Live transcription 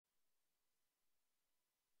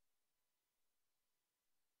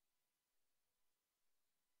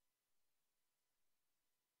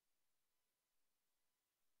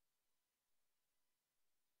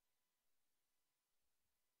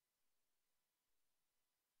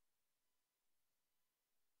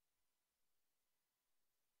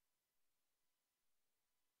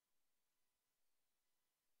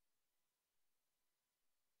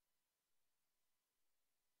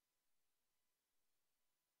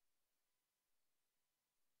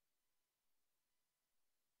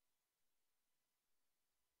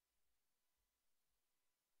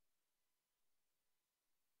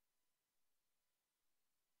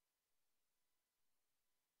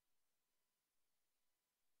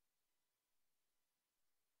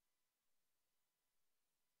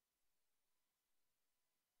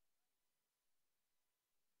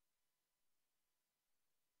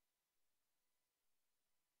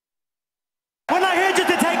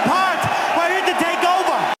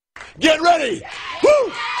ready.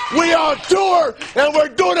 Woo! We on tour, and we're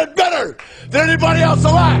doing it better than anybody else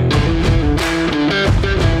alive.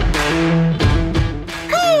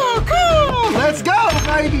 Cool. Let's go,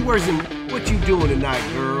 baby. What you doing tonight,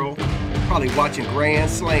 girl? Probably watching Grand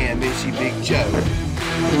Slam, isn't she, Big Joe?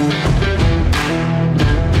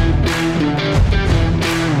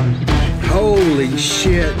 Holy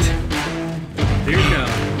shit. Here you go.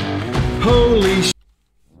 Holy shit.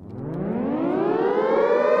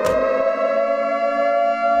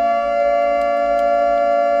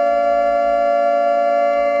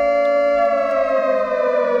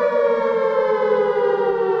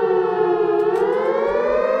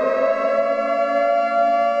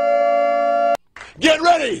 Get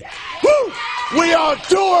ready. Woo! We on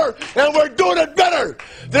tour, and we're doing it better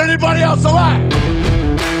than anybody else alive.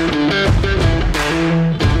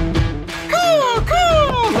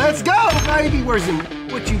 Cool. Let's go, baby.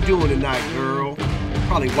 What you doing tonight, girl?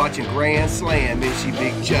 Probably watching Grand Slam, isn't she,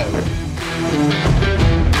 Big Joe?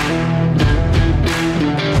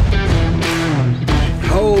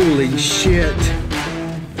 Holy shit.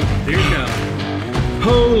 Here you go.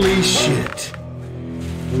 Holy shit.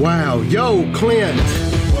 Wow. Yo, Clint.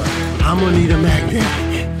 What? I'm gonna need a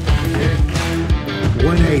magnetic.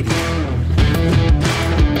 180.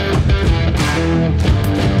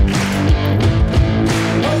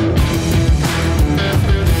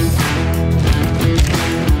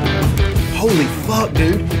 Holy fuck,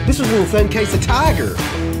 dude. This was in the same case of Tiger.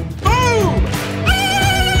 Boom!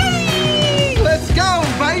 Hey! Let's go,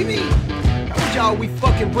 baby! Told y'all we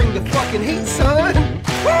fucking bring the fucking heat, son.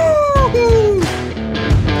 Woo!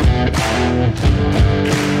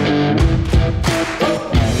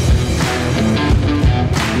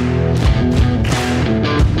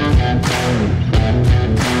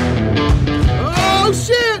 Oh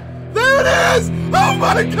shit! There it is! Oh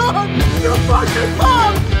my god! You fucking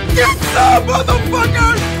mom! Get some,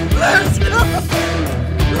 motherfuckers! Let's go!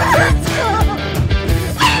 Let's go!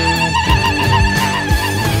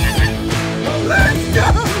 Let's go!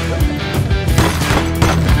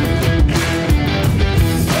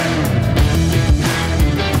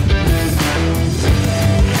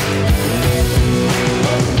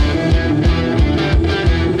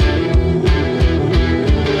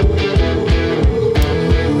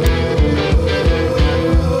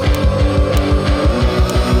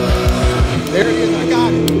 There it is, I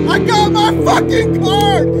got it. I got my fucking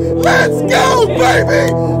card! Let's go,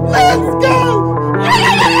 baby! Let's go!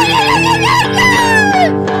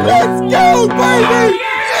 Let's go, baby!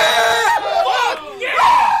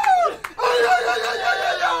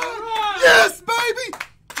 Yes, baby!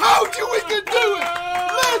 Told you we could do it!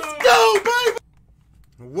 Let's go, baby!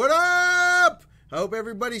 What up? Hope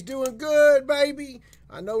everybody's doing good, baby.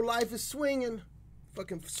 I know life is swinging.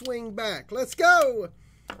 Fucking swing back. Let's go!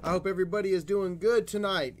 I hope everybody is doing good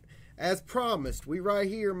tonight. As promised, we right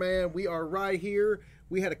here, man. We are right here.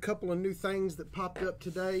 We had a couple of new things that popped up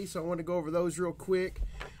today, so I want to go over those real quick.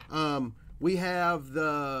 We have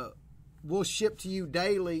we'll ship to you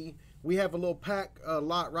daily. We have a little pack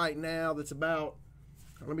lot right now that's about,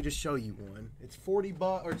 let me just show you one. It's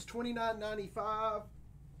 $40, or it's $29.95.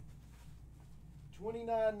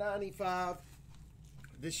 $29.95.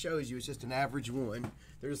 This shows you it's just an average one.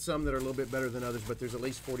 There's some that are a little bit better than others, but there's at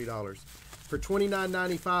least $40. For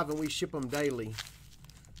 $29.95, and we ship them daily.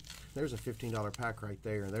 There's a $15 pack right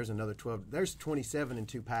there, and there's another 12. There's 27 in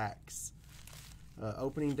 2 packs.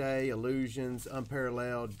 Opening Day, Illusions,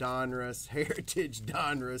 Unparalleled, Donruss, Heritage,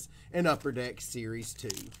 Donruss, and Upper Deck Series 2.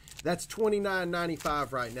 That's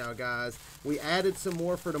 $29.95 right now, guys. We added some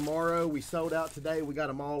more for tomorrow. We sold out today. We got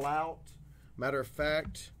them all out. Matter of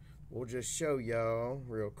fact, we'll just show y'all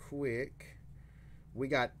real quick. We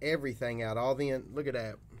got everything out. Look at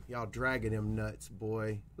that. Y'all dragging them nuts,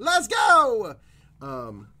 boy. Let's go!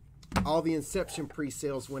 All the Inception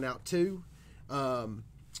pre-sales went out too.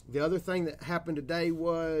 The other thing that happened today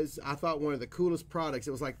was, I thought one of the coolest products.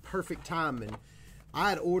 It was like perfect timing. I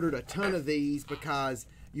had ordered a ton of these because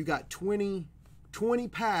you got 20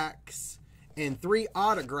 packs and 3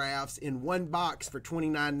 autographs in one box for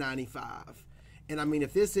 $29.95. And I mean,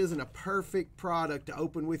 if this isn't a perfect product to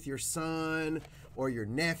open with your son or your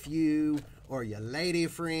nephew or your lady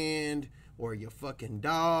friend or your fucking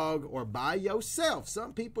dog or by yourself.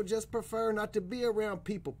 Some people just prefer not to be around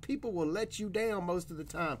people. People will let you down most of the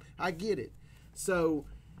time. I get it. So,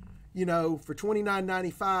 you know, for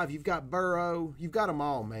 $29.95, you've got Burrow. You've got them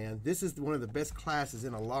all, man. This is one of the best classes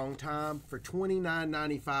in a long time. For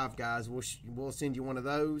 $29.95, guys, we'll send you one of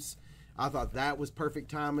those. I thought that was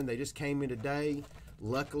perfect timing. They just came in today.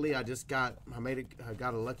 Luckily, I got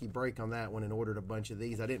a lucky break on that one and ordered a bunch of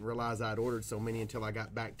these. I didn't realize I'd ordered so many until I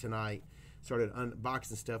got back tonight. started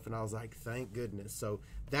unboxing stuff, and I was like, thank goodness. So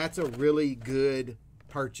that's a really good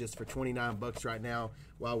purchase for 29 bucks right now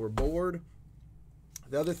while we're bored.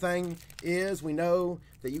 The other thing is, we know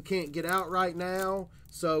that you can't get out right now,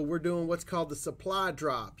 so we're doing what's called the supply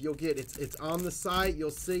drop. You'll get, it's on the site,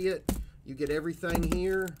 you'll see it. You get everything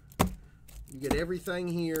here. You get everything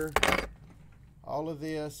here. All of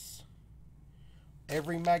this.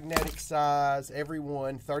 Every magnetic size, every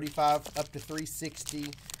one, 35 up to 360.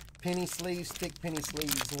 Penny sleeves, thick penny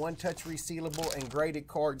sleeves, one-touch resealable, and graded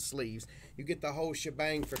card sleeves. You get the whole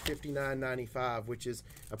shebang for $59.95, which is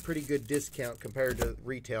a pretty good discount compared to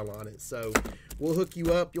retail on it. So we'll hook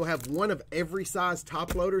you up. You'll have one of every size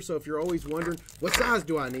top loader. So if you're always wondering, what size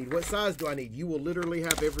do I need? What size do I need? You will literally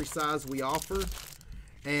have every size we offer.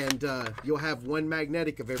 And you'll have one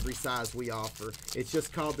magnetic of every size we offer. It's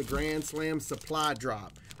just called the Grand Slam Supply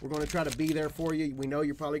Drop. We're going to try to be there for you. We know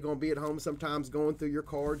you're probably going to be at home sometimes going through your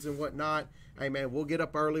cards and whatnot. Hey, man, we'll get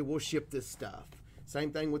up early. We'll ship this stuff.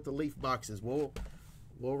 Same thing with the leaf boxes. We'll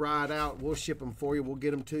ride out. We'll ship them for you. We'll get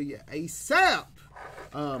them to you ASAP.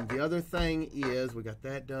 The other thing is, we got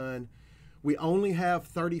that done. We only have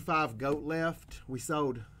 35 goat left. We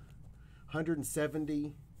sold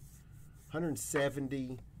 170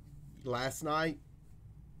 last night.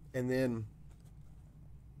 And then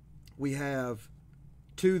we have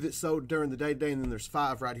 2 that sold during the day today, and then there's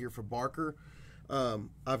 5 right here for Barker.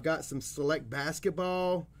 I've got some select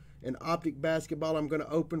basketball and optic basketball I'm going to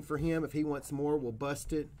open for him. If he wants more, we'll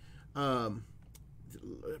bust it. I'm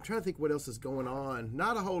trying to think what else is going on.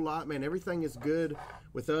 Not a whole lot, man. Everything is good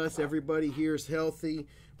with us. Everybody here is healthy.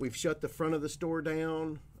 We've shut the front of the store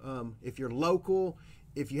down. If you're local,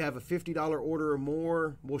 if you have a $50 order or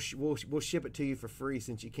more, we'll ship it to you for free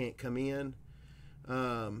since you can't come in.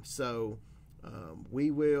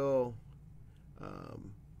 We will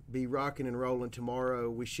be rocking and rolling tomorrow.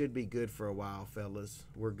 We should be good for a while, fellas.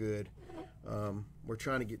 We're good. We're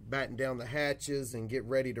trying to batten down the hatches and get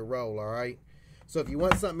ready to roll, all right? So if you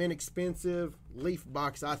want something inexpensive, leaf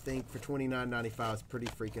box, I think, for $29.95 is pretty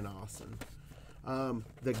freaking awesome.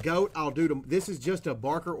 The goat, I'll do. This is just a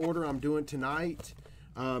Barker order I'm doing tonight.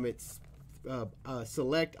 It's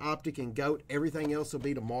select, optic, and goat. Everything else will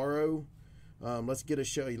be tomorrow. Let's get a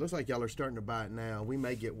show. It looks like y'all are starting to buy it now. We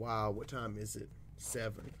may get wild. What time is it?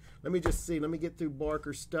 7. Let me just see. Let me get through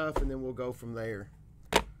Barker stuff, and then we'll go from there.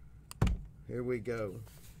 Here we go.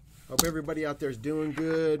 Hope everybody out there is doing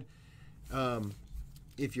good.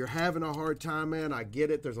 If you're having a hard time, man, I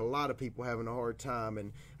get it. There's a lot of people having a hard time.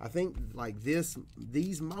 And I think like these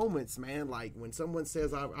moments, man, like when someone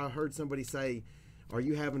says, I heard somebody say, are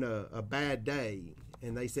you having a bad day?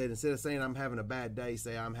 And they said, instead of saying I'm having a bad day,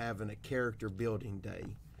 say I'm having a character building day.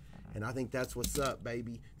 And I think that's what's up,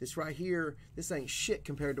 baby. This right here, this ain't shit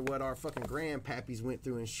compared to what our fucking grandpappies went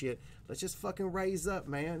through and shit. Let's just fucking raise up,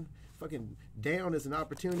 man. Fucking down is an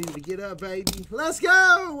opportunity to get up, baby. Let's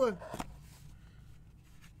go!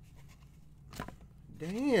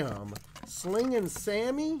 Damn. Slinging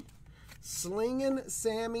Sammy? Slinging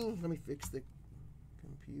Sammy. Let me fix the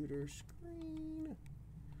computer screen.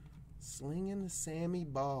 Slinging Sammy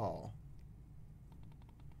Ball.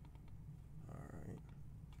 Alright.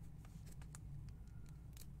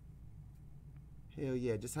 Hell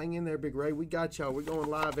yeah. Just hang in there, Big Ray. We got y'all. We're going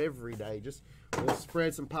live every day. Just we'll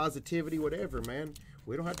spread some positivity, whatever, man.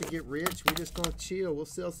 We don't have to get rich. We're just going to chill. We'll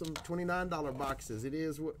sell some $29 boxes. It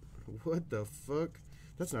is what the fuck?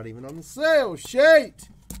 That's not even on the sale sheet.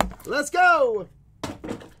 Let's go.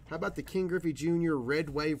 How about the King Griffey Jr. Red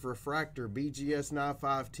Wave Refractor BGS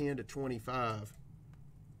 9510 to 25?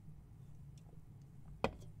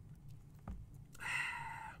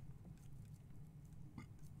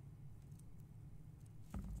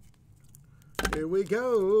 Here we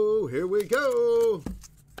go. Here we go.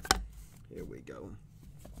 Here we go.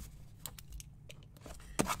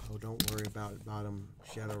 Oh, don't worry about bottom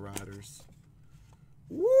Shadow Riders.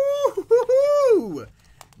 Woo-hoo-hoo!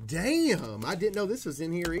 Damn, I didn't know this was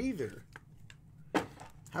in here either.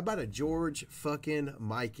 How about a George fucking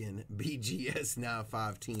Mikan BGS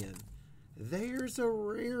 9510? There's a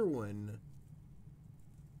rare one.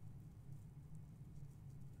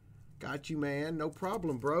 Got you, man. No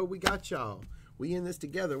problem, bro. We got y'all. We in this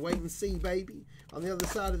together. Wait and see, baby. On the other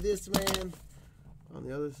side of this, man. On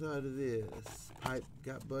the other side of this. Pipe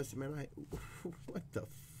got busted, man. What the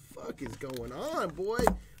fuck is going on, boy?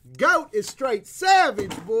 Goat is straight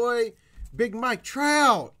savage, boy. Big Mike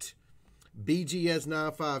Trout. BGS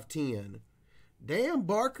 9510. Damn,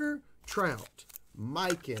 Barker. Trout.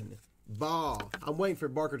 Mikan. Ball. I'm waiting for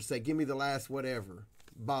Barker to say, give me the last whatever.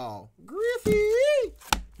 Ball. Griffey.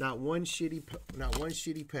 Not one shitty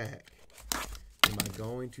pack. Am I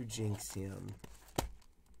going to jinx him?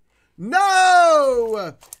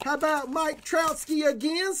 No! How about Mike Troutski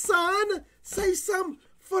again, son? Say something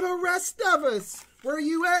for the rest of us. Where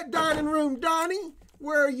you at, Dining Room Donnie?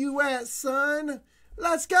 Where are you at, son?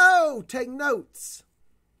 Let's go. Take notes.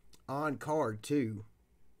 On card, too.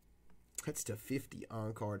 That's to 50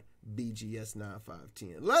 on card. BGS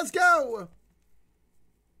 9510. Let's go.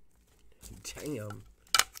 Damn.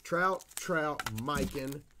 Trout,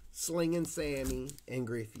 Miken, Slinging Sammy, and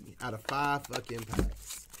Griffey out of 5 fucking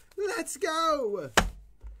packs. Let's go.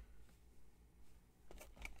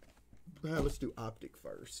 Let's do Optic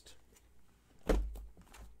first.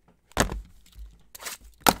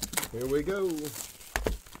 Here we go.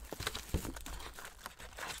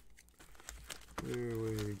 Here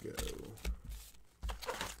we go.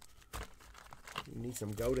 You need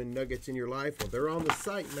some golden nuggets in your life? Well, they're on the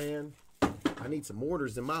site, man. I need some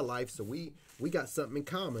orders in my life, so we got something in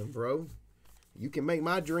common, bro. You can make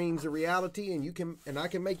my dreams a reality, and I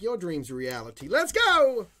can make your dreams a reality. Let's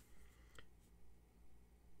go!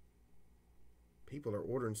 People are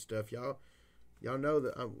ordering stuff, y'all. Y'all know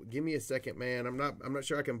that. Give me a second, man. I'm not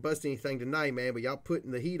sure I can bust anything tonight, man. But y'all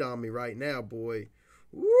putting the heat on me right now, boy.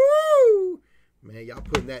 Woo! Man, y'all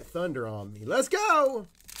putting that thunder on me. Let's go!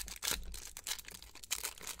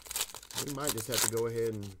 We might just have to go ahead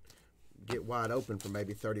and get wide open for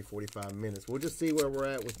maybe 30, 45 minutes. We'll just see where we're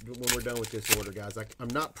at when we're done with this order, guys. I'm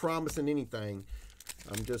not promising anything.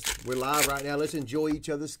 We're live right now. Let's enjoy each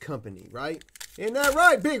other's company, right? Isn't that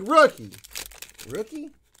right, big rookie? Rookie?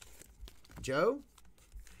 Joe?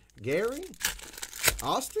 Gary?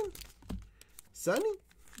 Austin? Sonny?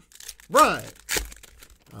 Brian?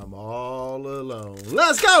 I'm all alone.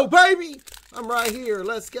 Let's go, baby! I'm right here.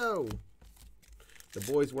 Let's go. The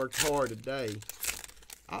boys worked hard today.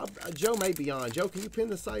 Joe may be on. Joe, can you pin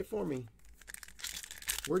the site for me?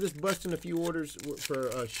 We're just busting a few orders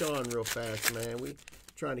for Sean real fast, man. We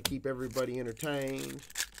trying to keep everybody entertained.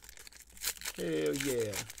 Hell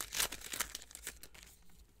yeah.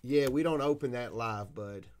 Yeah, we don't open that live,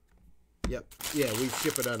 bud. Yep. Yeah, we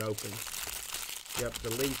ship it unopened. Yep,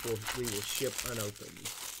 the leaf we will ship unopened.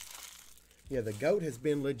 Yeah, the goat has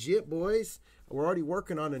been legit, boys. We're already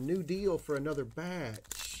working on a new deal for another batch.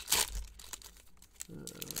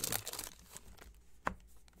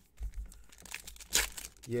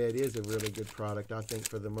 Yeah, it is a really good product, I think,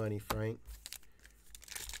 for the money, Frank.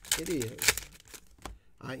 It is.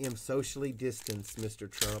 I am socially distanced, Mr.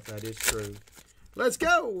 Trump. That is true. Let's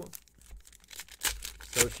go!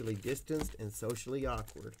 Socially distanced and socially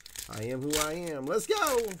awkward. I am who I am. Let's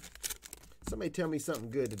go! Somebody tell me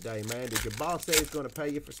something good today, man. Did your boss say he's going to pay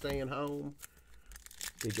you for staying home?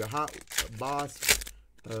 Did your hot boss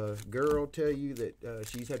girl tell you that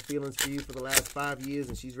she's had feelings for you for the last 5 years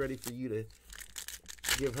and she's ready for you to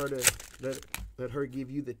give her let her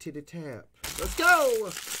give you the titty tap? Let's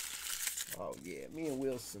go! Oh yeah, me and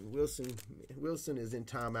Wilson. Wilson is in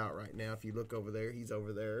timeout right now. If you look over there, he's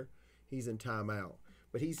over there. He's in timeout.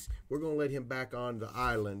 But we're gonna let him back on the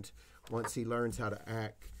island once he learns how to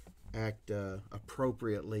act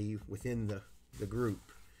appropriately within the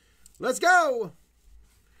group. Let's go!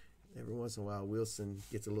 Every once in a while, Wilson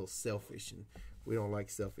gets a little selfish, and we don't like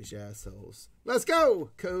selfish assholes. Let's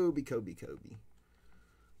go! Kobe.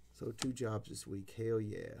 So 2 jobs this week. Hell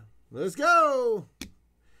yeah. Let's go!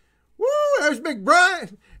 Woo! There's Big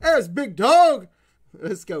Brian. There's Big Dog.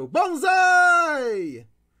 Let's go. Bonsai!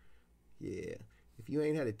 Yeah. If you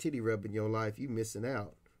ain't had a titty rub in your life, you missing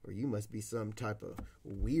out. Or you must be some type of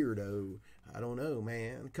weirdo. I don't know,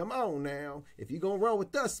 man. Come on now. If you gonna run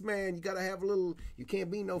with us, man, you gotta have a little... You can't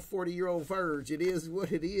be no 40-year-old virgin. It is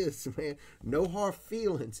what it is, man. No hard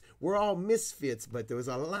feelings. We're all misfits, but there was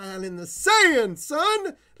a line in the sand,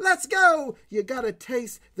 son. Let's go. You gotta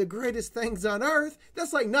taste the greatest things on earth.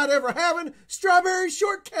 That's like not ever having strawberry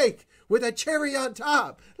shortcake with a cherry on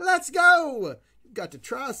top. Let's go. You got to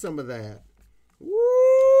try some of that. Woo!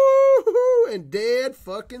 And dead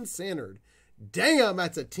fucking centered. Damn,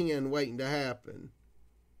 that's a 10 waiting to happen.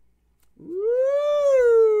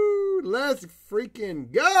 Woo! Let's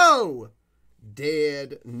freaking go!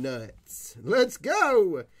 Dead nuts. Let's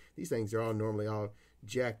go! These things are all normally all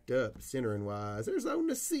jacked up, centering wise. There's old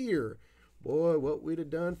Nasir. Boy, what we'd have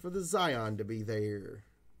done for the Zion to be there.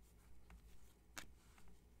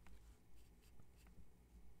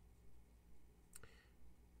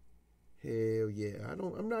 Hell yeah.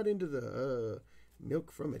 I'm not into the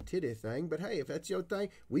milk from a titty thing, but hey, if that's your thing,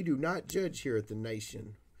 we do not judge here at the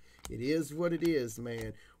Nation. It is what it is,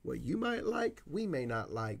 man. What you might like, we may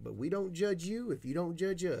not like, but we don't judge you if you don't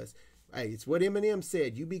judge us. Hey, it's what Eminem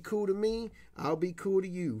said. You be cool to me, I'll be cool to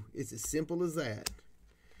you. It's as simple as that.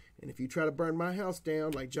 And if you try to burn my house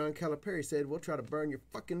down, like John Calipari said, we'll try to burn your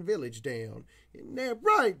fucking village down. Isn't that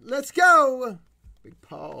right? Let's go. Big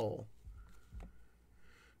Paul.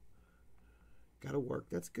 Gotta work.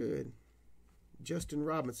 That's good. Justin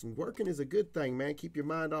Robinson. Working is a good thing, man. Keep your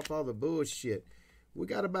mind off all the bullshit. We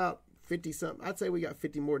got about 50-something. I'd say we got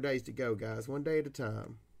 50 more days to go, guys. One day at a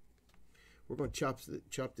time. We're going to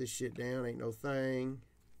chop this shit down. Ain't no thing.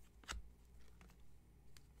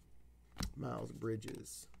 Miles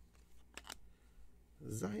Bridges.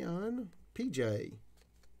 Zion. PJ.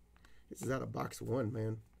 This is out of box 1,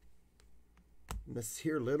 man. And this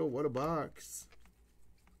here little. What a box.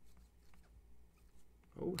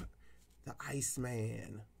 Oh, the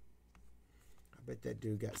Iceman. I bet that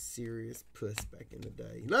dude got serious puss back in the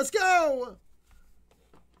day. Let's go!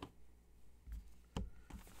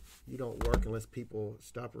 You don't work unless people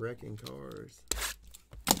stop wrecking cars.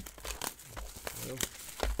 Well,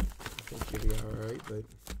 I think you'll be alright, but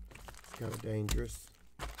it's kind of dangerous.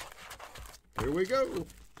 Here we go.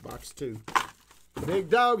 Box 2. Big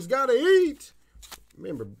dog's gotta eat!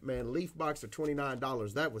 Remember, man, Leaf box are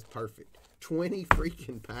 $29. That was perfect. 20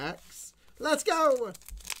 freaking packs. Let's go!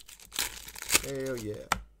 Hell yeah.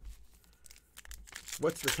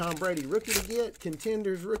 What's the Tom Brady rookie to get?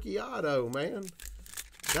 Contenders rookie auto, man.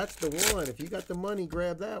 That's the one. If you got the money,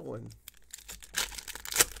 grab that one.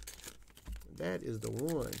 That is the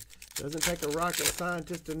one. Doesn't take a rocket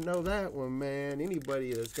scientist to know that one, man.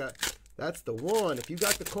 Anybody that's got... That's the one. If you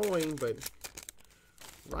got the coin, but...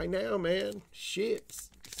 Right now, man. Shit.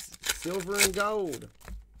 Silver and gold.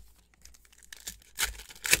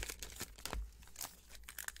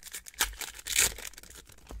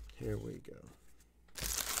 Here we go.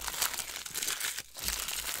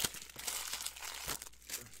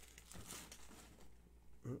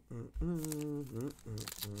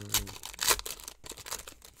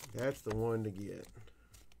 That's the one to get.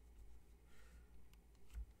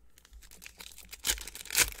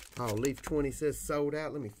 Oh, Leaf 20 says sold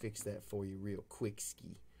out. Let me fix that for you real quick,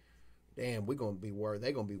 ski. Damn, we're gonna be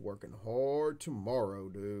they're gonna be working hard tomorrow,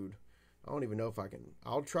 dude. I don't even know if I can.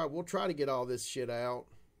 We'll try to get all this shit out.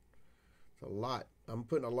 It's a lot. I'm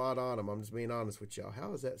putting a lot on them. I'm just being honest with y'all.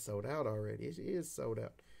 How is that sold out already? It is sold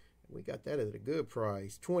out. We got that at a good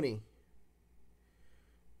price. 20.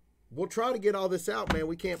 We'll try to get all this out, man.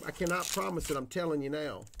 I cannot promise it. I'm telling you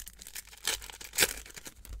now.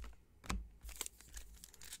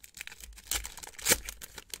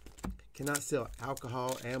 Cannot sell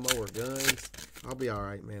alcohol, ammo, or guns. I'll be all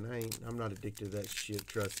right, man. I'm not addicted to that shit.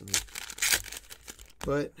 Trust me.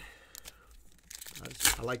 But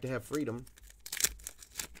I like to have freedom.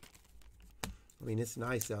 I mean, it's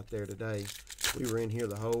nice out there today. We were in here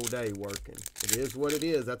the whole day working. It is what it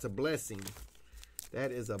is. That's a blessing.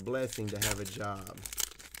 That is a blessing to have a job.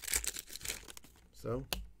 So,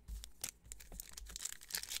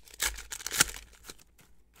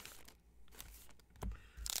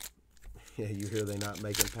 yeah, you hear they're not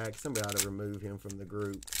making packs. Somebody ought to remove him from the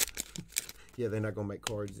group. Yeah, they're not going to make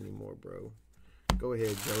cards anymore, bro. Go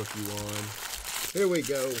ahead, Joe, if you want. Here we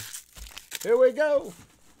go. Here we go.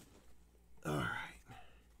 All right.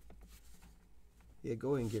 Yeah,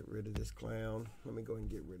 go ahead and get rid of this clown. Let me go ahead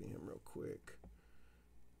and get rid of him real quick.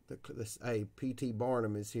 Hey, P.T.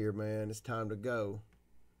 Barnum is here, man. It's time to go.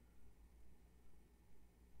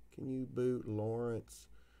 Can you boot Lawrence,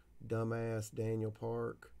 dumbass Daniel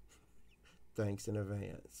Park? Thanks in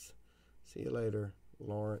advance. See you later,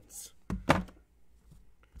 Lawrence.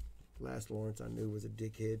 Last Lawrence I knew was a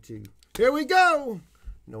dickhead, too. Here we go!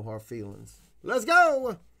 No hard feelings. Let's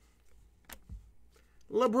go!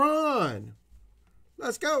 LeBron!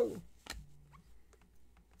 Let's go!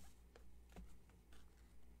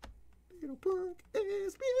 Little punk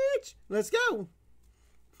ass bitch! Let's go!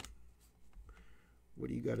 What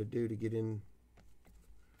do you got to do to get in?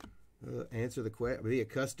 Answer the question. Be a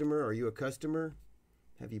customer. Are you a customer?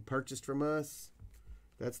 Have you purchased from us?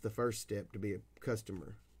 That's the first step to be a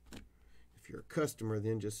customer. If you're a customer,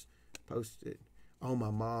 then just post it. Oh,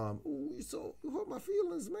 my mom. Ooh, you hurt my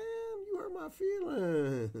feelings, man. You hurt my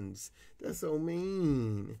feelings. That's so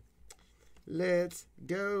mean. Let's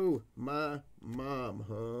go, my mom,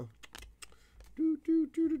 huh?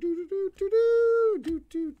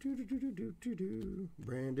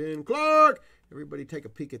 Brandon Clark. Everybody take a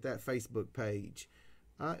peek at that Facebook page.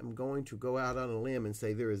 I am going to go out on a limb and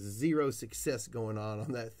say there is zero success going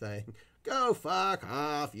on that thing. Go fuck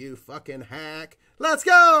off, you fucking hack. Let's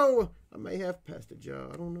go. I may have passed a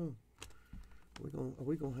job. I don't know. Are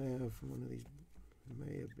we gonna have one of these?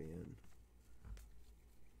 May have been.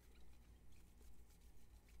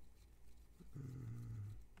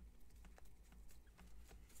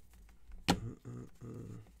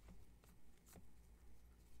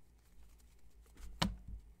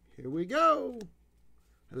 Here we go.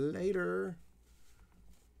 Later.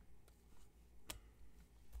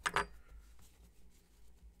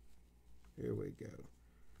 Here we go.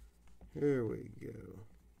 Here we go.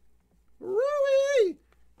 Rui!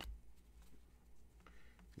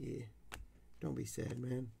 Yeah. Don't be sad,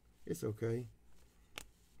 man. It's okay.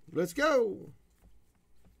 Let's go.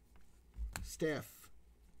 Steph.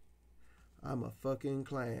 I'm a fucking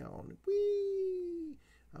clown. Whee!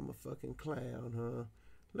 I'm a fucking clown, huh?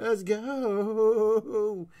 Let's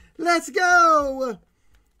go. Let's go.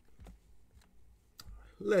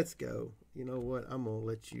 Let's go. You know what? I'm going to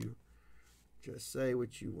let you just say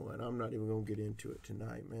what you want. I'm not even going to get into it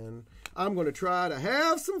tonight, man. I'm going to try to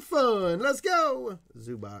have some fun. Let's go.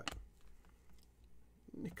 Zubac.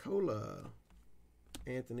 Nicola.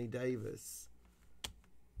 Anthony Davis.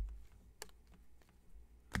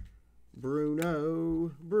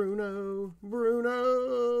 Bruno. Bruno.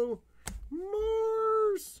 Bruno.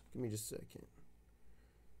 Mars. Give me just a second.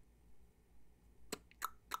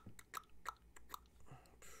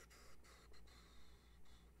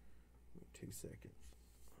 2 seconds.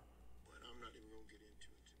 But I'm not even going to get into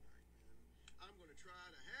it tonight, man. I'm going to try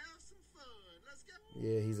to have some fun. Let's go.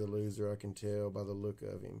 Yeah, he's a loser. I can tell by the look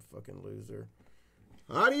of him. Fucking loser.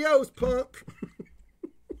 Adios, punk.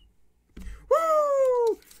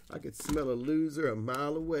 Woo! I could smell a loser a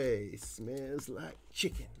mile away. Smells like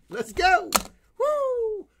chicken. Let's go.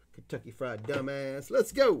 Woo! Kentucky Fried Dumbass.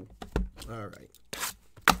 Let's go. All right.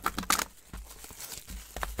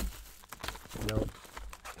 No.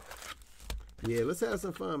 Yeah, let's have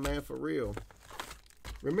some fun, man, for real.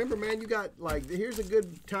 Remember, man, you got, like, here's a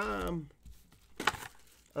good time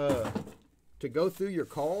to go through your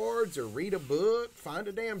cards or read a book, find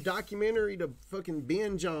a damn documentary to fucking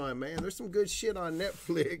binge on, man. There's some good shit on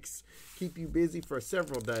Netflix. Keep you busy for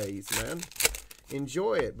several days, man.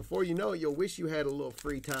 Enjoy it. Before you know it, you'll wish you had a little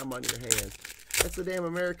free time on your hands. That's the damn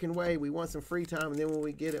American way. We want some free time, and then when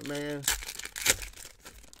we get it, man,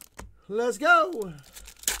 let's go.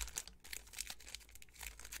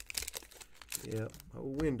 Yep, a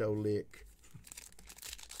window lick.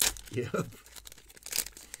 Yep.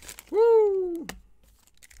 Woo!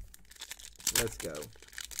 Let's go.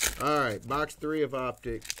 All right, box 3 of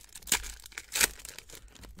Optic.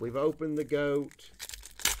 We've opened the goat.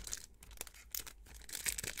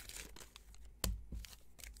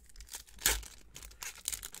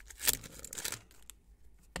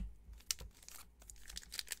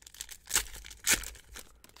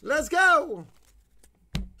 Let's go!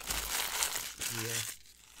 Yeah.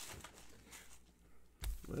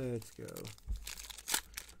 Let's go.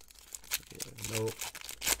 Yeah, nope.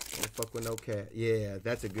 Don't fuck with no cat. Yeah,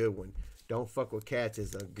 that's a good one. Don't fuck with cats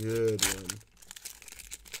is a good one.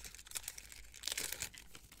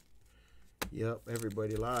 Yep,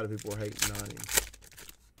 everybody, a lot of people are hating on him.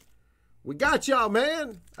 We got y'all,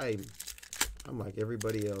 man. Hey, I'm like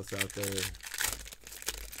everybody else out there.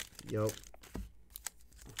 Yup.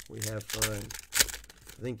 We have fun.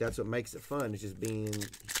 I think that's what makes it fun. It's just being,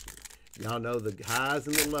 y'all know the highs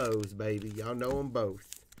and the lows, baby. Y'all know them both.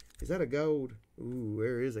 Is that a gold? Ooh,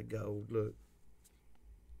 where is a gold? Look.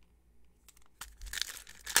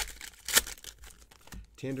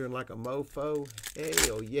 Tendering like a mofo.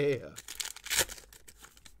 Hell yeah.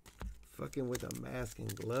 Fucking with a mask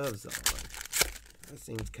and gloves on. That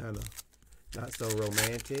seems kind of not so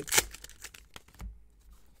romantic.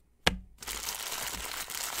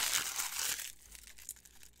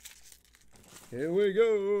 Here we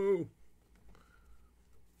go.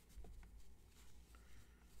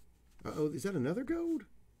 Uh-oh, is that another gold?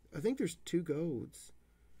 I think there's 2 golds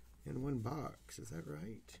in one box. Is that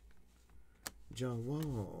right? John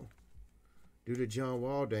Wall. Do the John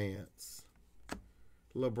Wall dance.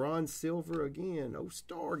 LeBron Silver again. Oh,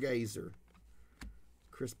 Stargazer.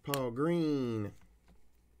 Chris Paul Green.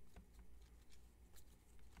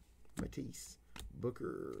 Matisse.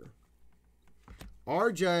 Booker.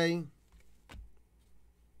 RJ.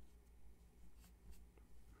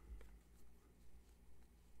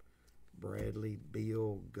 Bradley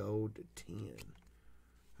Beal gold to 10.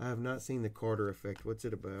 I have not seen the Carter effect. What's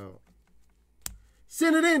it about?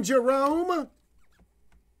 Send it in, Jerome.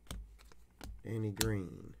 Danny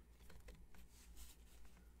Green.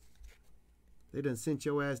 They done sent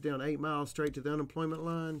your ass down 8 miles straight to the unemployment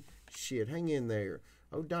line. Shit, hang in there.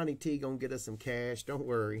 Oh, Donnie T gonna get us some cash. Don't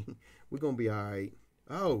worry. We're gonna be all right.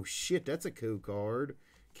 Oh, shit, that's a cool card.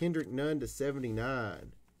 Kendrick Nunn to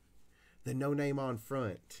 79. The no name on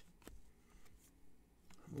front.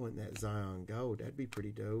 I want that Zion gold. That'd be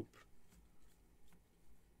pretty dope.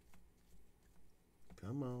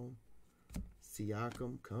 Come on.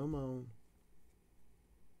 Siakam, come on.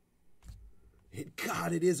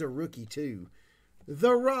 God, it is a rookie, too.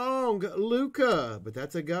 The wrong Luca. But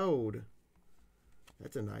that's a gold.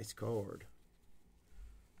 That's a nice card.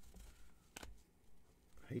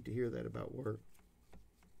 I hate to hear that about work.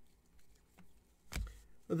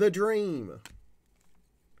 The Dream.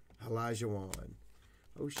 Elijah Wan.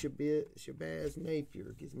 Oh, Shabazz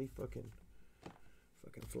Napier. Gives me fucking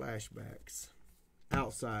flashbacks.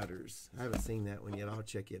 Outsiders. I haven't seen that one yet. I'll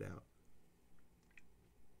check it out.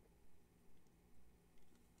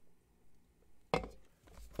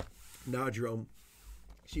 Nadrome.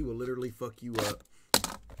 She will literally fuck you up.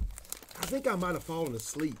 I think I might have fallen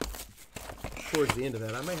asleep towards the end of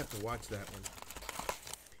that. I may have to watch that one.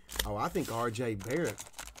 Oh, I think R.J. Barrett.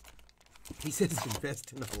 He says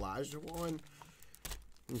invest in Elijah Wan.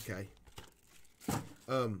 Okay.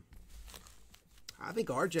 I think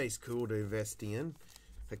RJ's cool to invest in.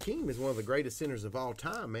 Hakeem is one of the greatest centers of all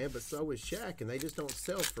time, man, but so is Shaq, and they just don't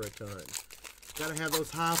sell for a ton. Gotta have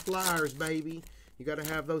those high flyers, baby. You gotta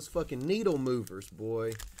have those fucking needle movers,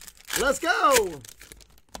 boy. Let's go!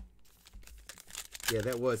 Yeah,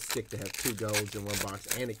 that was sick to have 2 golds in one box,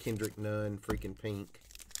 and a Kendrick Nunn freaking pink.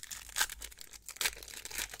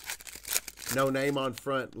 No name on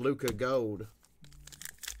front, Luca Gold.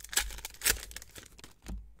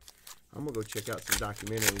 I'm going to go check out some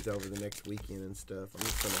documentaries over the next weekend and stuff. I'm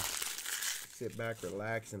just going to sit back,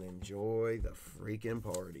 relax, and enjoy the freaking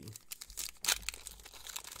party.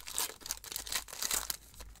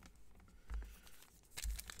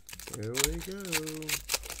 Here we go.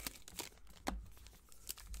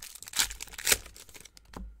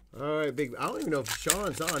 All right, big. I don't even know if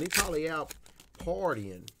Sean's on. He's probably out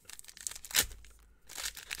partying.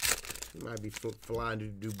 He might be flying to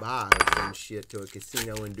Dubai or some shit, to a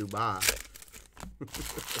casino in Dubai.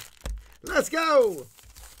 Let's go!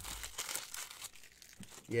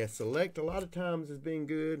 Yeah, select a lot of times has been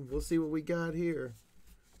good. We'll see what we got here.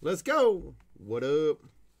 Let's go! What up?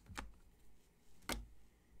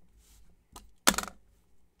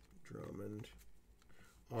 Drummond.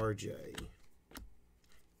 RJ.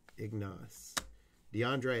 Ignace.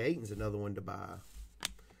 DeAndre Ayton's another one to buy.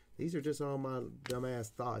 These are just all my dumbass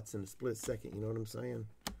thoughts in a split second, you know what I'm saying?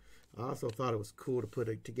 I also thought it was cool to put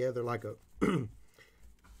it together like a $500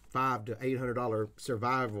 to $800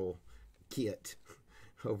 survival kit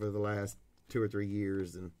over the last 2 or 3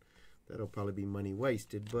 years, and that'll probably be money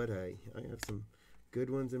wasted, but hey, I have some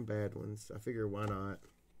good ones and bad ones. I figure why not?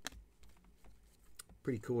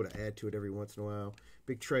 Pretty cool to add to it every once in a while.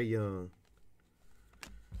 Big Trae Young.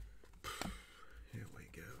 Here we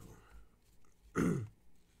go.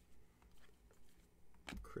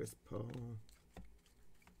 Chris Paul,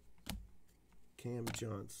 Cam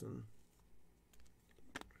Johnson,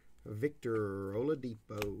 Victor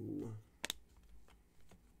Oladipo,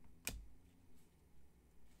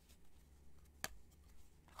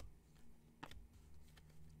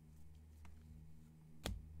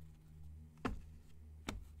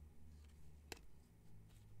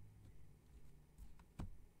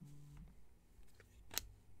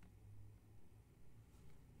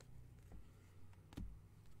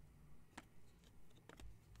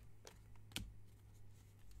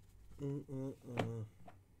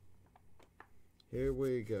 Here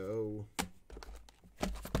we go.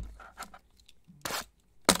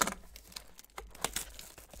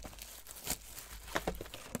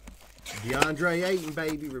 DeAndre Ayton,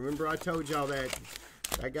 baby. Remember I told y'all that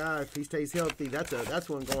guy, if he stays healthy, that's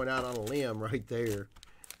one going out on a limb right there.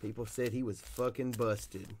 People said he was fucking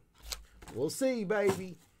busted. We'll see,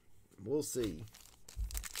 baby. We'll see.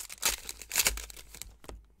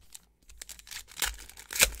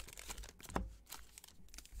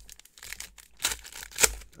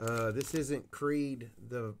 This isn't Creed,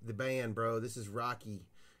 the band, bro. This is Rocky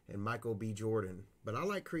and Michael B. Jordan. But I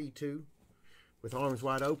like Creed, too. With arms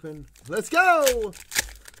wide open. Let's go!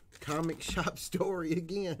 Comic shop story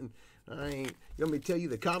again. You want me to tell you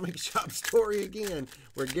the comic shop story again?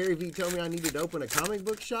 Where Gary Vee told me I needed to open a comic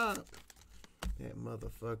book shop? That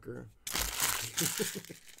motherfucker.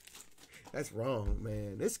 That's wrong,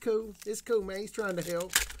 man. It's cool. It's cool, man. He's trying to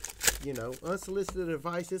help. You know, unsolicited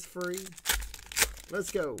advice is free. Let's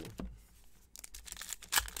go.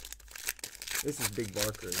 This is Big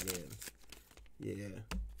Barker again. Yeah.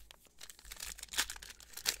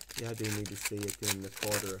 Yeah, I do need to see it in the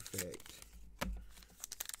Carter effect.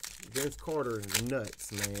 Vince Carter is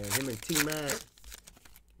nuts, man. Him and T-Mac.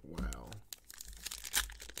 Wow.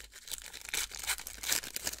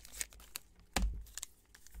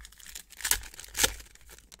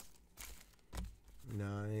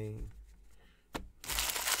 Nine.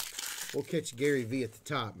 We'll catch Gary Vee at the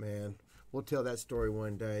top, man. We'll tell that story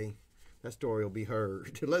one day. That story will be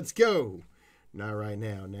heard. Let's go. Not right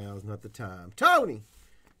now. Now's not the time. Tony!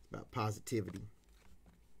 About positivity.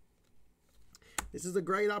 This is a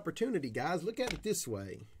great opportunity, guys. Look at it this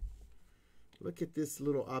way. Look at this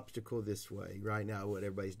little obstacle this way right now, what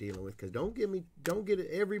everybody's dealing with. Because don't get it.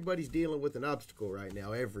 Everybody's dealing with an obstacle right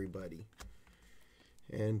now. Everybody.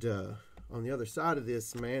 And on the other side of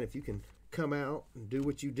this, man, if you can come out and do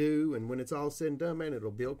what you do, and when it's all said and done, man,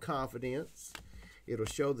 it'll build confidence. It'll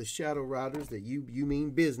show the shadow riders that you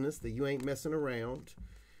mean business, that you ain't messing around.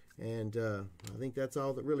 And I think that's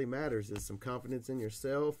all that really matters is some confidence in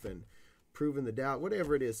yourself and proving the doubt,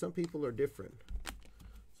 whatever it is. Some people are different.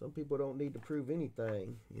 Some people don't need to prove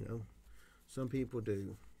anything, you know. Some people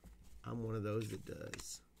do. I'm one of those that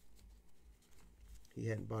does. He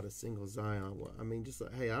hadn't bought a single Zion. Well, I mean, just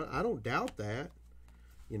like, hey, I don't doubt that,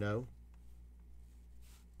 you know.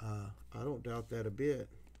 I don't doubt that a bit.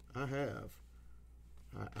 I have.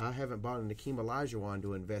 I haven't bought an Akeem Olajuwon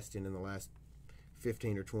to invest in the last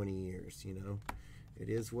 15 or 20 years, you know. It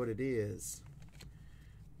is what it is.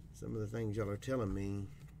 Some of the things y'all are telling me,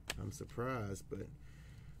 I'm surprised, but,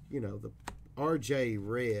 you know, the RJ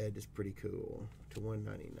Red is pretty cool to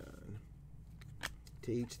 $199.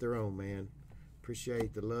 To each their own, man.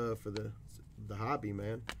 Appreciate the love for the hobby,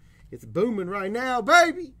 man. It's booming right now,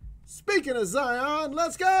 baby. Speaking of Zion,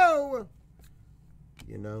 let's go.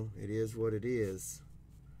 You know, it is what it is.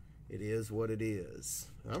 It is what it is.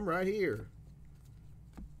 I'm right here.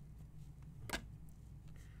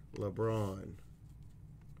 LeBron.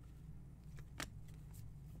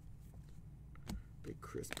 Big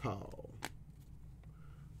Chris Paul.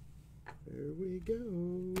 There we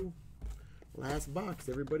go. Last box.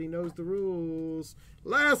 Everybody knows the rules.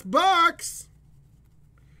 Last box.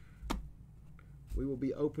 We will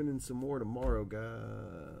be opening some more tomorrow, guys.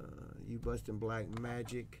 You busting Black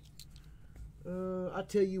Magic. I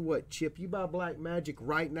tell you what, Chip, you buy Black Magic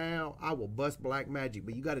right now, I will bust Black Magic.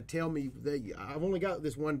 But you got to tell me that I've only got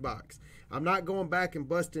this one box. I'm not going back and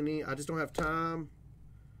busting any. I just don't have time.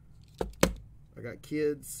 I got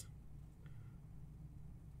kids.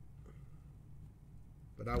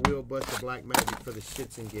 But I will bust the Black Magic for the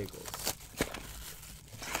shits and giggles.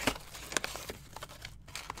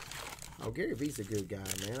 Oh, Gary V's a good guy,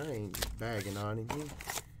 man. I ain't bagging on him.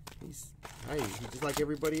 He's just like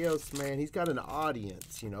everybody else, man. He's got an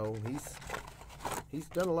audience, you know. He's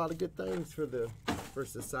done a lot of good things for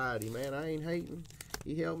society, man. I ain't hating.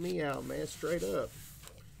 He helped me out, man, straight up.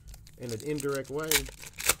 In an indirect way.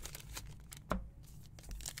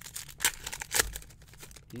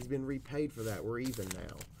 He's been repaid for that. We're even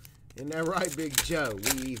now. Isn't that right, Big Joe?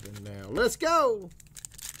 We even now. Let's go!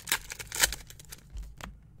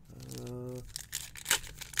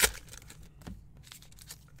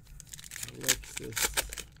 Alexis.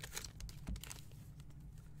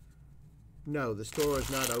 No, the store is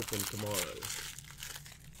not open tomorrow.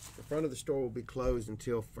 The front of the store will be closed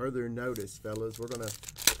until further notice, fellas. We're gonna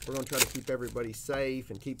try to keep everybody safe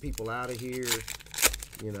and keep people out of here.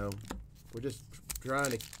 You know, we're just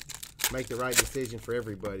trying to make the right decision for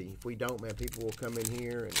everybody. If we don't, man, people will come in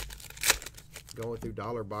here and going through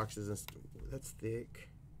dollar boxes and that's thick.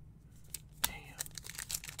 Damn.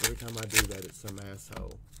 Every time I do that, it's some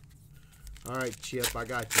asshole. All right, Chip, I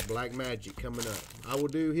got you. Black Magic coming up. I will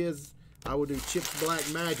do Chip's Black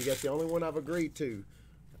Magic. That's the only one I've agreed to.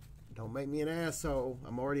 Don't make me an asshole.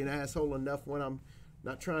 I'm already an asshole enough when I'm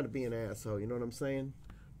not trying to be an asshole. You know what I'm saying?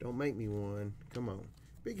 Don't make me one. Come on.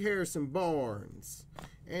 Big Harrison Barnes.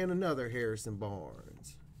 And another Harrison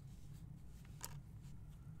Barnes.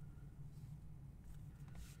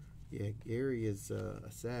 Yeah, Gary is a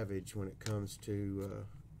savage when it comes to...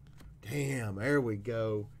 damn, there we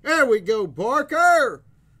go. There we go, Barker!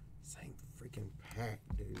 Same freaking pack,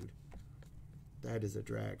 dude. That is a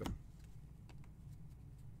dragon.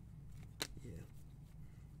 Yeah.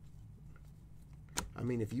 I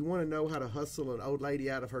mean, if you want to know how to hustle an old lady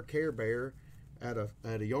out of her Care Bear at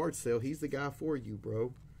a yard sale, he's the guy for you,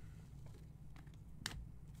 bro.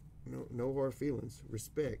 No hard feelings.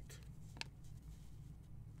 Respect.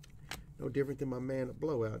 No different than my man at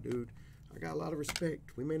Blowout, dude. I got a lot of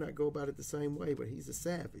respect. We may not go about it the same way, but he's a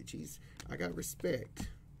savage. I got respect.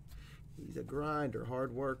 He's a grinder,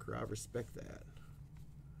 hard worker. I respect that.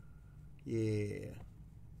 Yeah.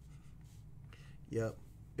 Yep.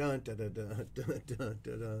 Dun dun dun dun dun dun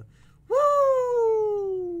dun dun.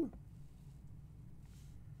 Woo!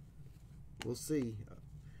 We'll see.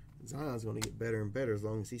 Zion's going to get better and better as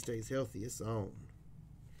long as he stays healthy. It's on.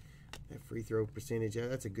 That free throw percentage,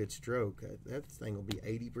 that's a good stroke. That thing will be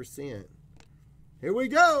 80%. Here we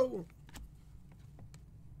go.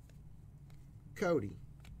 Cody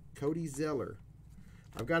Zeller.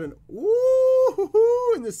 I've got an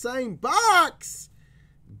ooh in the same box.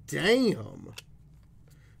 Damn.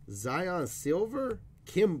 Zion Silver.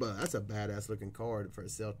 Kimba. That's a badass looking card for a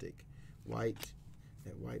Celtic. White.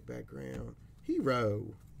 That white background.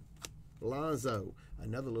 Hero. Lonzo.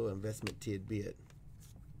 Another little investment tidbit.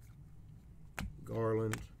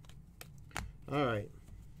 Garland. All right.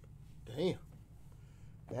 Damn.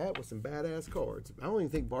 That was some badass cards. I don't even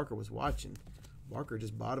think Barker was watching. Barker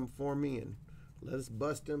just bought them for me and let us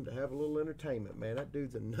bust them to have a little entertainment, man. That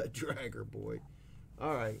dude's a nut dragger, boy.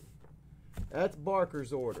 All right. That's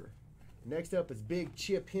Barker's order. Next up is Big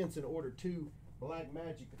Chip Henson, order 2, Black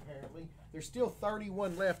Magic, apparently. There's still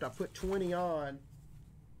 31 left. I put 20 on.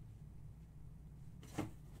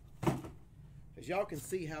 As y'all can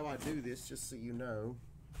see how I do this, just so you know.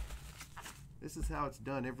 This is how it's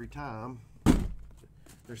done every time.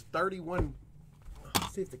 There's 31.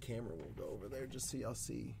 Let's see if the camera will go over there, just so y'all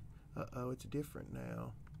see. Uh-oh, it's different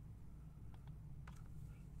now.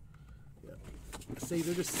 Yeah. See,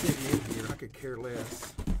 they're just sitting in here. I could care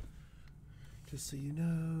less. Just so you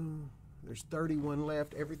know, there's 31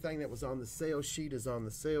 left. Everything that was on the sales sheet is on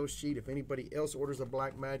the sales sheet. If anybody else orders a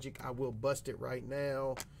Black Magic, I will bust it right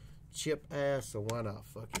now. Chip ass, so why not?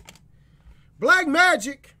 Fuck it. Black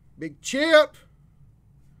Magic, Big Chip.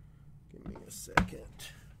 Give me a second.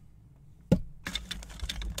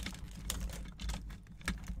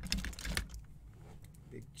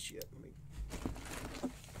 Big Chip.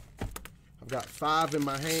 I've got 5 in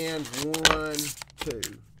my hand. 1, 2.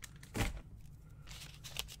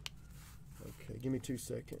 Okay, give me 2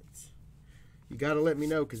 seconds. You got to let me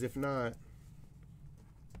know, because if not,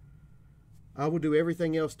 I will do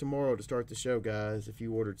everything else tomorrow to start the show, guys. If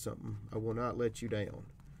you ordered something, I will not let you down.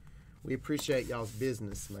 We appreciate y'all's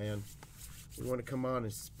business, man. We want to come on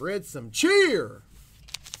and spread some cheer.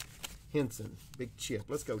 Henson, Big Chip.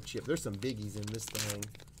 Let's go, Chip. There's some biggies in this thing.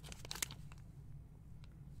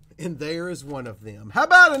 And there is one of them. How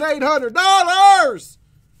about an $800?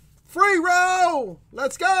 Free roll.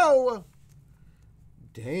 Let's go.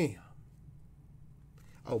 Damn.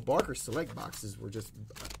 Oh, Barker's select boxes were just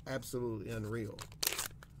absolutely unreal.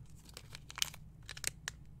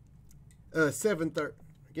 730.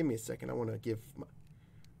 Give me a second. I want to give my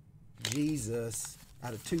Jesus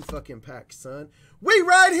out of 2 fucking packs, son. We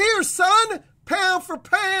right here, son. Pound for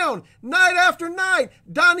pound, night after night.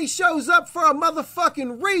 Donnie shows up for a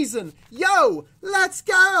motherfucking reason. Yo, let's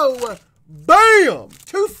go. Bam!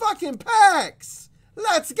 2 fucking packs.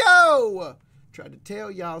 Let's go. Tried to tell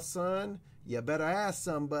y'all, son. You better ask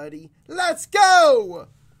somebody. Let's go.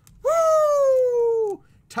 Woo!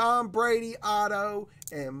 Tom Brady auto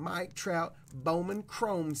and Mike Trout Bowman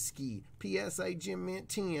Chrome Ski. PSA Gem Mint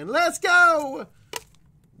 10. Let's go.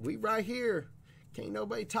 We right here. Can't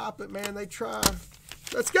nobody top it, man. They try.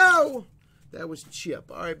 Let's go. That was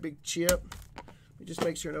Chip. All right, Big Chip. Let me just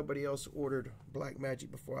make sure nobody else ordered Black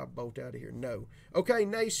Magic before I bolt out of here. No. Okay,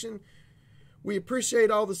 Nation. We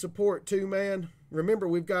appreciate all the support, too, man. Remember,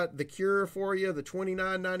 we've got the Cure for you, the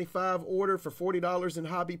 $29.95 order for $40 in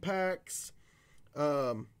hobby packs.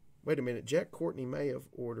 Wait a minute. Jack Courtney may have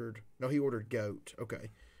ordered. No, he ordered Goat. Okay.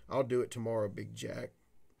 I'll do it tomorrow, Big Jack.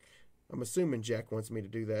 I'm assuming Jack wants me to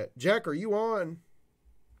do that. Jack, are you on?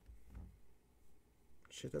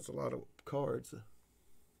 Shit, that's a lot of cards.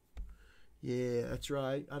 Yeah, that's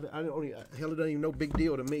right. Hell, it doesn't even no big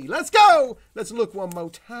deal to me. Let's go! Let's look one more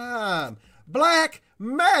time. Black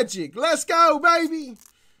Magic. Let's go, baby.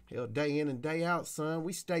 Hell, day in and day out, son.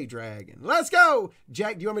 We stay dragging. Let's go!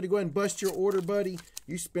 Jack, do you want me to go ahead and bust your order, buddy?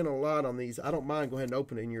 You spent a lot on these. I don't mind going ahead and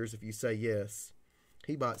opening yours if you say yes.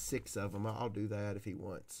 He bought 6 of them. I'll do that if he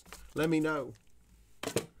wants. Let me know.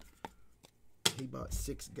 He bought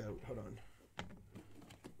 6 Goat. Hold on.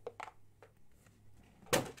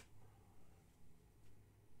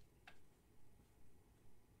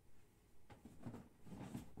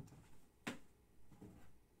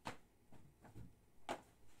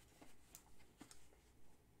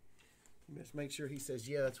 Let's make sure he says,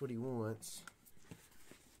 yeah, that's what he wants.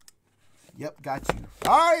 Yep, got you.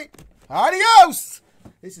 All right. Adios.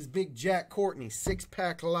 This is Big Jack Courtney,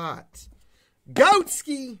 6-pack lot.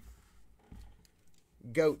 Goatski.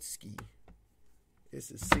 Goatski. This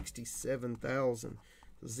is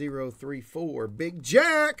 67,034. Big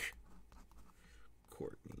Jack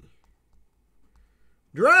Courtney.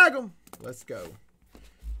 Drag 'em. Let's go.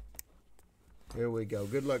 Here we go.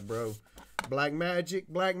 Good luck, bro. Black Magic,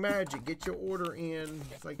 Black Magic. Get your order in.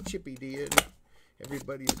 It's like Chippy did.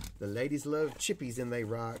 Everybody, the ladies love chippies in they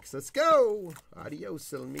rocks. Let's go.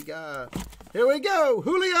 Adios, amiga. Here we go.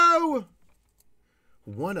 Julio.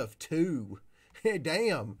 1 of 2.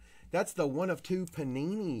 Damn. That's the 1 of 2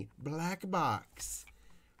 Panini black box.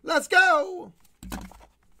 Let's go.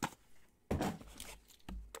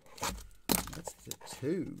 That's the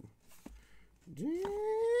 2.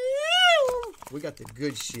 We got the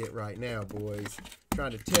good shit right now, boys.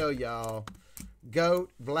 Trying to tell y'all. Goat,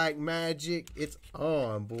 Black Magic, it's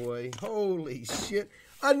on, boy. Holy shit.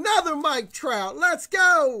 Another Mike Trout. Let's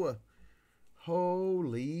go.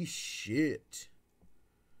 Holy shit.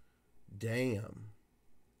 Damn.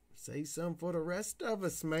 Say something for the rest of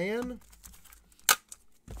us, man.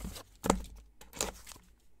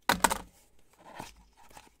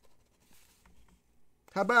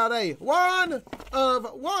 How about a 1 of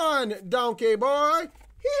 1, donkey boy?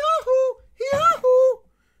 Hee-hoo, hee-hoo.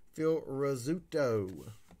 Phil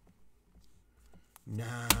Rizzuto.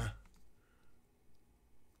 Nah.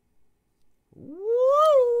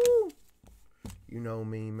 Woo! You know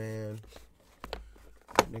me, man.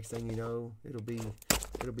 Next thing you know, it'll be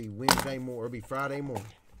Wednesday morning, or it'll be Friday morning.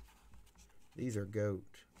 These are GOAT.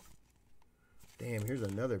 Damn, here's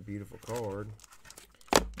another beautiful card.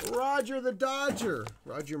 Roger the Dodger.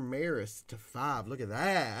 Roger Maris to 5. Look at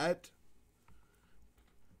that.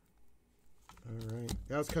 Alright.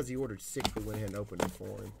 That was because he ordered 6. We went ahead and opened it for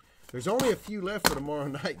him. There's only a few left for tomorrow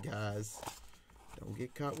night, guys. Don't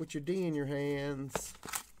get caught with your D in your hands.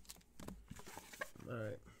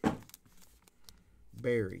 Alright.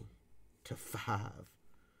 Barry to 5.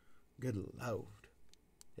 Good Lord.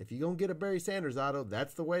 If you're going to get a Barry Sanders auto,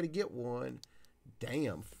 that's the way to get one.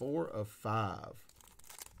 Damn, 4 of 5.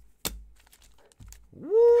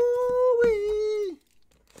 Woo-wee!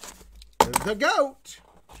 The GOAT.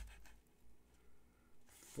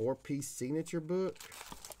 4-piece signature book.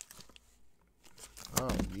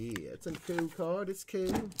 Oh, yeah. It's a cool card. It's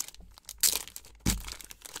cool.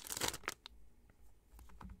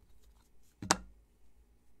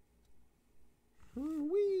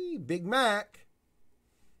 Wee! Big Mac.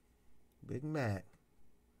 Big Mac.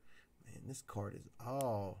 Man, this card is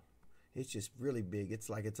all... It's just really big. It's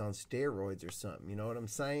like it's on steroids or something. You know what I'm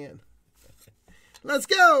saying? Let's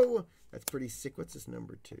go! That's pretty sick. What's this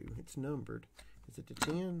number 2? It's numbered. Is it the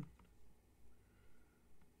 10?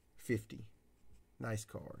 50. Nice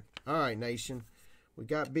card. All right, nation. We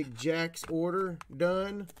got Big Jack's order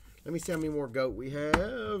done. Let me see how many more GOAT we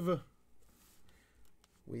have.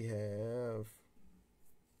 We have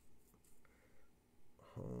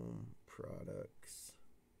home products.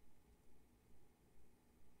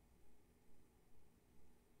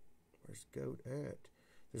 Where's GOAT at?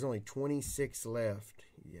 There's only 26 left.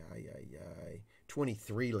 Yay.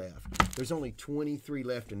 23 left. There's only 23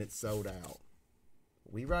 left and it's sold out.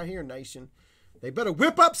 We right here, nation. They better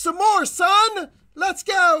whip up some more, son. Let's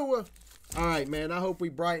go. All right, man. I hope we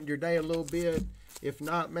brightened your day a little bit. If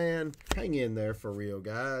not, man, hang in there for real,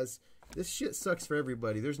 guys. This shit sucks for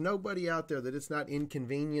everybody. There's nobody out there that it's not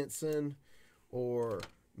inconveniencing or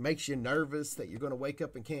makes you nervous that you're going to wake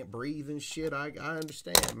up and can't breathe and shit. I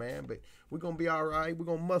understand, man, but we're going to be all right. We're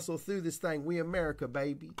going to muscle through this thing. We America,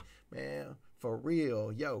 baby. Man, for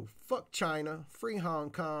real. Yo, fuck China. Free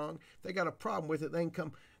Hong Kong. If they got a problem with it, they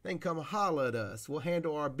can come holler at us. We'll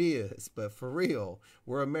handle our biz. But for real,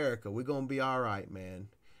 we're America. We're going to be all right, man.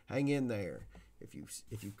 Hang in there. If you,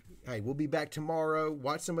 hey, we'll be back tomorrow.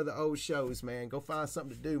 Watch some of the old shows, man. Go find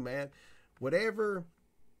something to do, man. Whatever.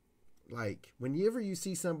 Like, whenever you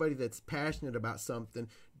see somebody that's passionate about something,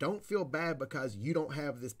 don't feel bad because you don't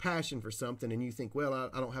have this passion for something and you think, well,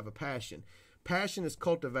 I don't have a passion. Passion is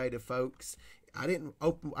cultivated, folks. I didn't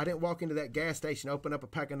walk into that gas station, open up a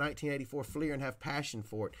pack of 1984 Fleer and have passion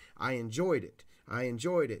for it. I enjoyed it.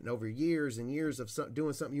 And over years and years of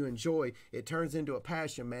doing something you enjoy, it turns into a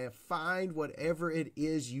passion, man. Find whatever it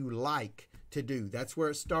is you like to do. That's where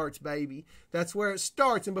it starts, baby. That's where it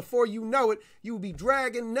starts. And before you know it, you will be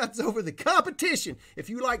dragging nuts over the competition. If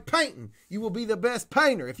you like painting, you will be the best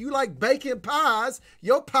painter. If you like baking pies,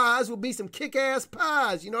 your pies will be some kick-ass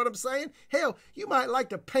pies. You know what I'm saying? Hell, you might like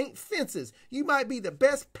to paint fences. You might be the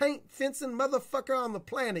best paint fencing motherfucker on the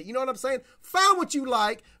planet. You know what I'm saying? Find what you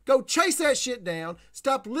like. Go chase that shit down.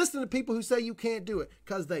 Stop listening to people who say you can't do it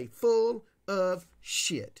because they full of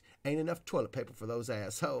shit. Ain't enough toilet paper for those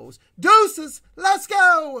assholes. Deuces, let's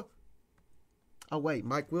go. Oh, wait,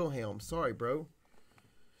 Mike Wilhelm. Sorry, bro.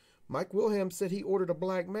 Mike Wilhelm said he ordered a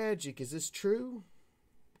Black Magic. Is this true?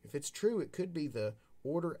 If it's true, it could be the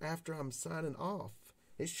order after I'm signing off.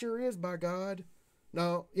 It sure is, by God.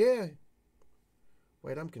 No, yeah.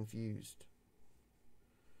 Wait, I'm confused.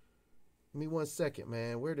 Give me 1 second,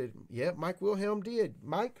 man. Yep, Mike Wilhelm did.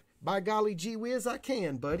 Mike, by golly gee whiz, I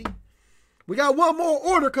can, buddy. We got one more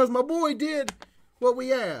order because my boy did what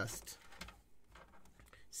we asked.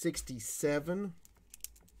 67.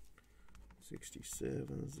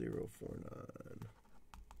 67049.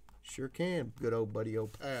 Sure can, good old buddy,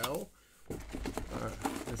 old pal. All right,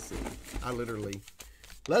 let's see.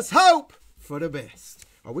 Let's hope for the best.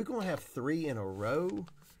 Are we going to have 3 in a row?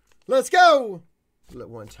 Let's go.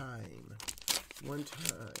 One time.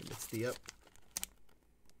 It's the up.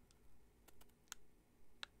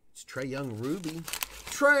 It's Trae Young Ruby.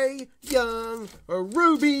 Trae Young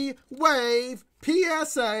Ruby Wave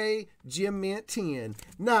PSA Gem Mint 10.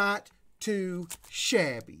 Not too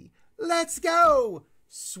shabby. Let's go.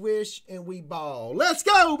 Swish and we ball. Let's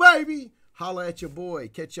go, baby. Holla at your boy.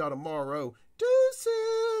 Catch y'all tomorrow.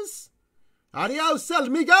 Deuces. Adios,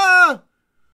 amiga.